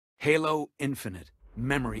Halo Infinite,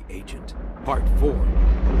 Memory Agent, Part 4.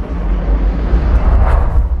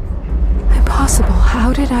 Impossible.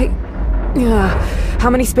 How did I...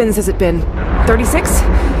 how many spins has it been? 36?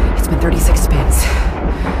 It's been 36 spins.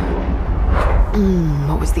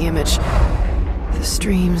 What was the image? The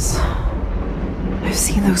streams. I've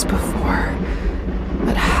seen those before.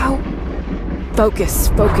 But how...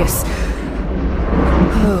 Focus.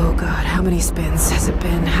 Oh god, how many spins has it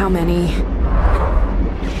been? How many?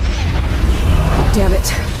 Damn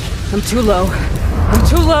it. I'm too low.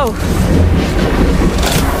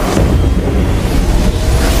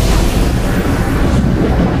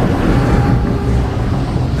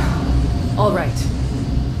 All right.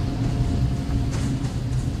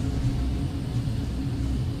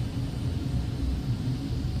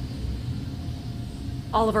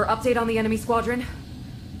 Oliver, update on the enemy squadron.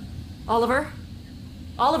 Oliver?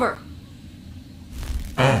 Oh,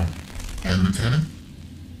 and Lieutenant?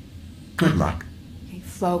 Good luck. Okay,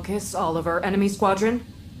 focus, Oliver. Enemy squadron?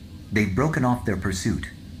 They've broken off their pursuit,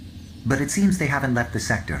 but it seems they haven't left the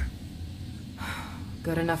sector.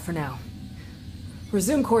 Good enough for now.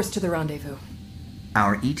 Resume course to the rendezvous.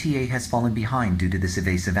 Our ETA has fallen behind due to this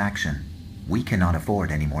evasive action. We cannot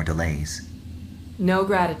afford any more delays. No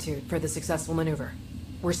gratitude for the successful maneuver.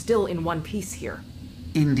 We're still in one piece here.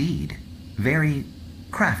 Indeed. Very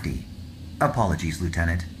crafty. Apologies,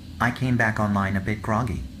 Lieutenant. I came back online a bit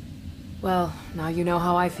groggy. Well, now you know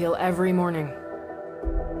how I feel every morning.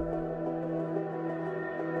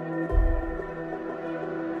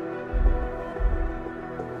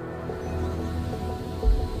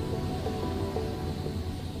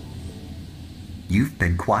 You've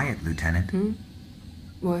been quiet, Lieutenant.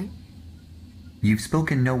 What? You've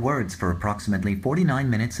spoken no words for approximately 49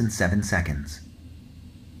 minutes and 7 seconds.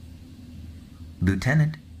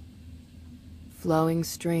 Lieutenant? Flowing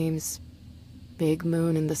streams. Big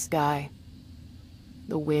moon in the sky.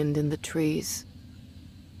 The wind in the trees.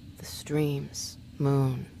 The streams,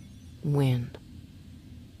 moon, wind.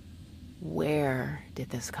 Where did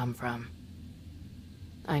this come from?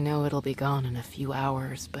 I know it'll be gone in a few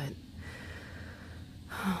hours, but...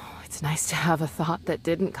 it's nice to have a thought that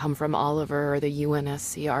didn't come from Oliver or the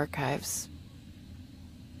UNSC archives.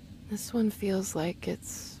 This one feels like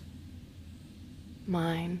it's...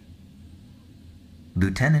 mine.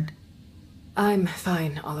 Lieutenant? I'm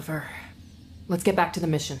fine, Oliver. Let's get back to the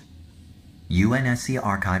mission. UNSC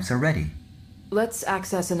archives are ready. Let's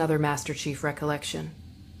access another Master Chief recollection.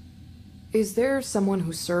 Is there someone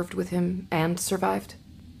who served with him and survived?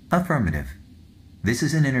 Affirmative. This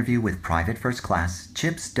is an interview with Private First Class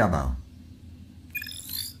Chips Dubbo.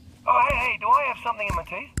 Oh, hey, do I have something in my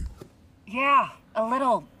teeth? Yeah, a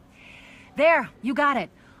little. There, you got it.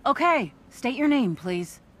 Okay, state your name,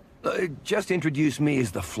 please. Just introduce me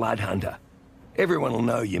as the Flood Hunter. Everyone will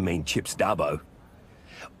know you mean Chips Dubbo.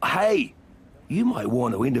 Hey, you might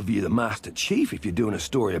want to interview the Master Chief if you're doing a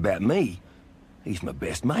story about me. He's my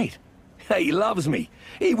best mate. He loves me.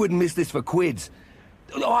 He wouldn't miss this for quids.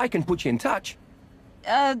 I can put you in touch.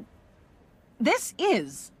 This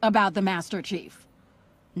is about the Master Chief.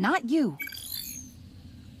 Not you.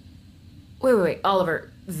 Wait,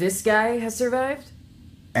 Oliver, this guy has survived?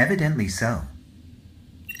 Evidently so.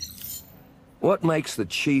 What makes the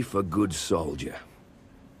Chief a good soldier?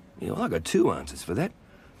 You know, I got two answers for that.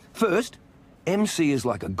 First, MC is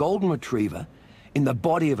like a golden retriever in the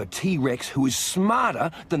body of a T-Rex who is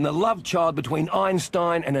smarter than the love child between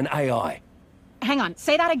Einstein and an AI. Hang on,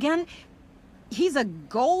 say that again? He's a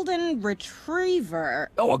golden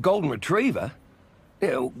retriever. Oh, a golden retriever?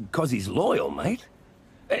 Yeah, 'cause he's loyal, mate.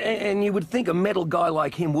 And you would think a metal guy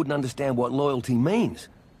like him wouldn't understand what loyalty means.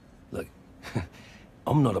 Look,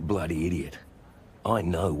 I'm not a bloody idiot. I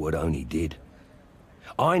know what Oni did.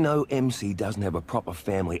 I know MC doesn't have a proper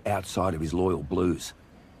family outside of his loyal blues.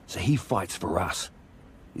 So he fights for us,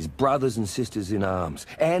 his brothers and sisters in arms,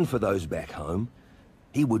 and for those back home.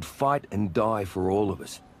 He would fight and die for all of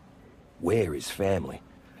us. We're his family.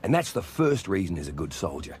 And that's the first reason he's a good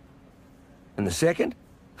soldier. And the second?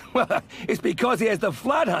 Well, it's because he has the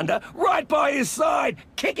Flood Hunter right by his side,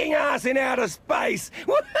 kicking ass in outer space.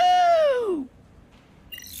 Woohoo!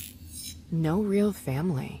 No real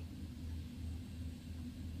family.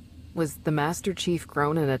 Was the Master Chief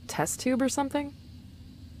grown in a test tube or something?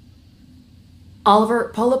 Oliver,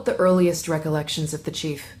 pull up the earliest recollections of the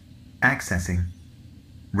Chief. Accessing.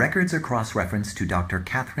 Records are cross-referenced to Dr.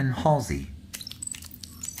 Catherine Halsey.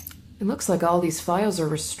 It looks like all these files are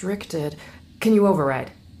restricted. Can you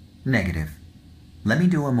override? Negative. Let me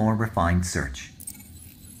do a more refined search.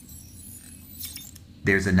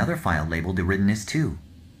 There's another file labeled Eridanus 2.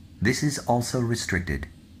 This is also restricted.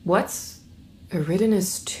 What's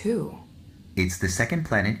Eridanus 2. It's the second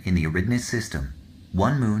planet in the Eridanus system.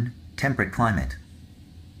 1 moon, temperate climate.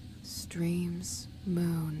 Streams,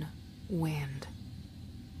 moon, wind.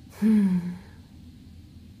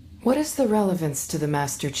 What is the relevance to the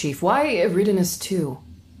Master Chief? Why Eridanus 2?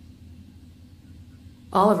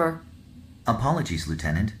 Oliver. Apologies,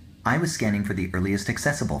 Lieutenant. I was scanning for the earliest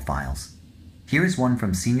accessible files. Here is one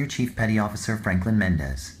from Senior Chief Petty Officer Franklin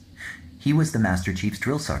Mendez. He was the Master Chief's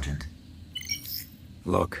drill sergeant.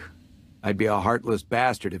 Look, I'd be a heartless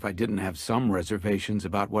bastard if I didn't have some reservations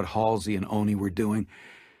about what Halsey and Oni were doing.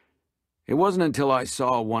 It wasn't until I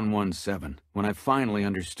saw 117 when I finally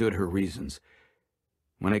understood her reasons.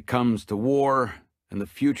 When it comes to war and the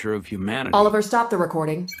future of humanity... Oliver, stop the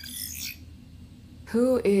recording.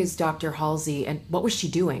 Who is Dr. Halsey and what was she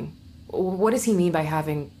doing? What does he mean by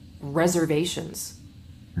having reservations?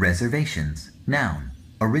 Reservations, noun,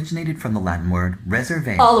 originated from the Latin word reserve.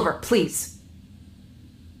 Oliver, please.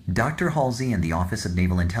 Dr. Halsey and the Office of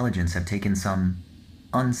Naval Intelligence have taken some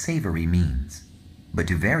unsavory means, but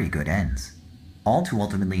to very good ends, all to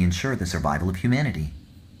ultimately ensure the survival of humanity.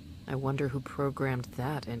 I wonder who programmed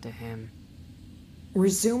that into him.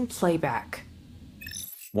 Resume playback.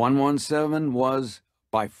 117 was,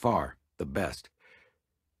 by far, the best.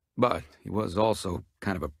 But he was also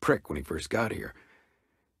kind of a prick when he first got here.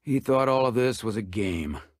 He thought all of this was a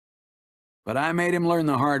game. But I made him learn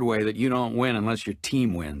the hard way that you don't win unless your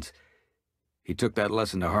team wins. He took that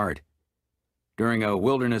lesson to heart. During a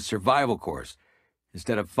wilderness survival course,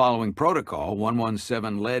 instead of following protocol,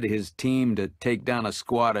 117 led his team to take down a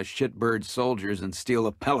squad of shitbird soldiers and steal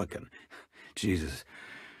a pelican. Jesus,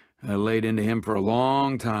 I laid into him for a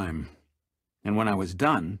long time. And when I was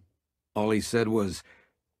done, all he said was,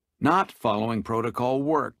 not following protocol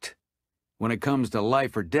worked. When it comes to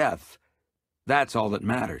life or death, that's all that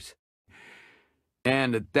matters.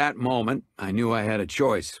 And at that moment, I knew I had a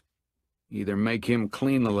choice. Either make him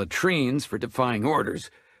clean the latrines for defying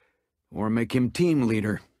orders, or make him team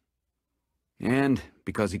leader. And,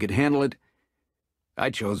 because he could handle it,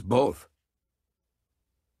 I chose both.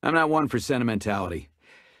 I'm not one for sentimentality,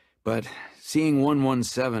 but seeing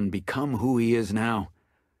 117 become who he is now,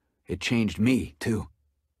 it changed me, too.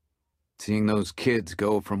 Seeing those kids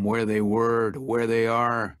go from where they were to where they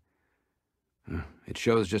are, it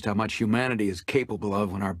shows just how much humanity is capable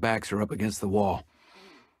of when our backs are up against the wall.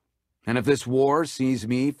 And if this war sees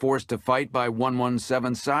me forced to fight by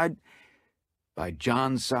 117's side, by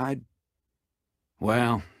John's side,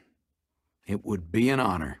 well, it would be an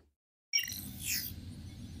honor.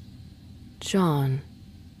 John.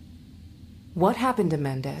 What happened to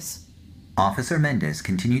Mendez? Officer Mendez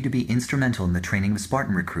continued to be instrumental in the training of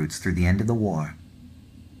Spartan recruits through the end of the war.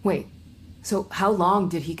 Wait, so how long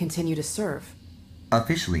did he continue to serve?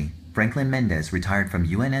 Officially, Franklin Mendez retired from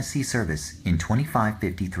UNSC service in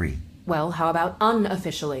 2553. Well, how about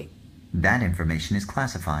unofficially? That information is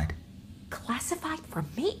classified. Classified for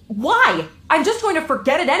me? Why? I'm just going to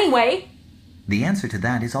forget it anyway! The answer to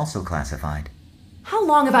that is also classified. How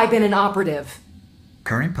long have I been an operative?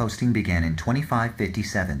 Current posting began in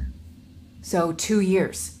 2557. So 2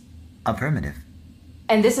 years. Affirmative.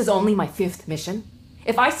 And this is only my 5th mission?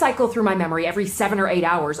 If I cycle through my memory every 7 or 8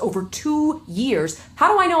 hours over 2 years,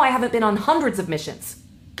 how do I know I haven't been on hundreds of missions?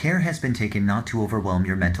 Care has been taken not to overwhelm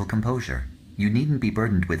your mental composure. You needn't be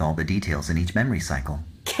burdened with all the details in each memory cycle.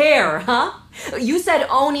 Care, huh? You said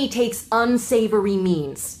Oni takes unsavory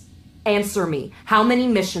means. Answer me, how many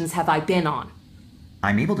missions have I been on?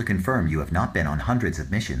 I'm able to confirm you have not been on hundreds of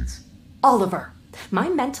missions. Oliver, my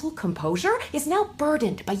mental composure is now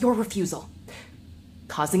burdened by your refusal.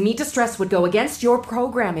 Causing me distress would go against your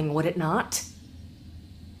programming, would it not?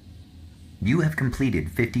 You have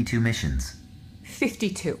completed 52 missions.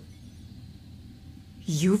 52.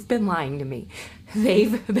 You've been lying to me.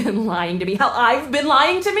 They've been lying to me. Hell, I've been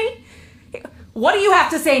lying to me? What do you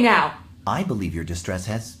have to say now? I believe your distress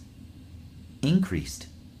has increased.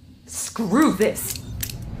 Screw this.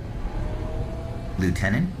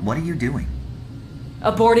 Lieutenant, what are you doing?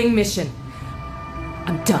 Aborting mission.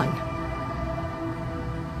 I'm done.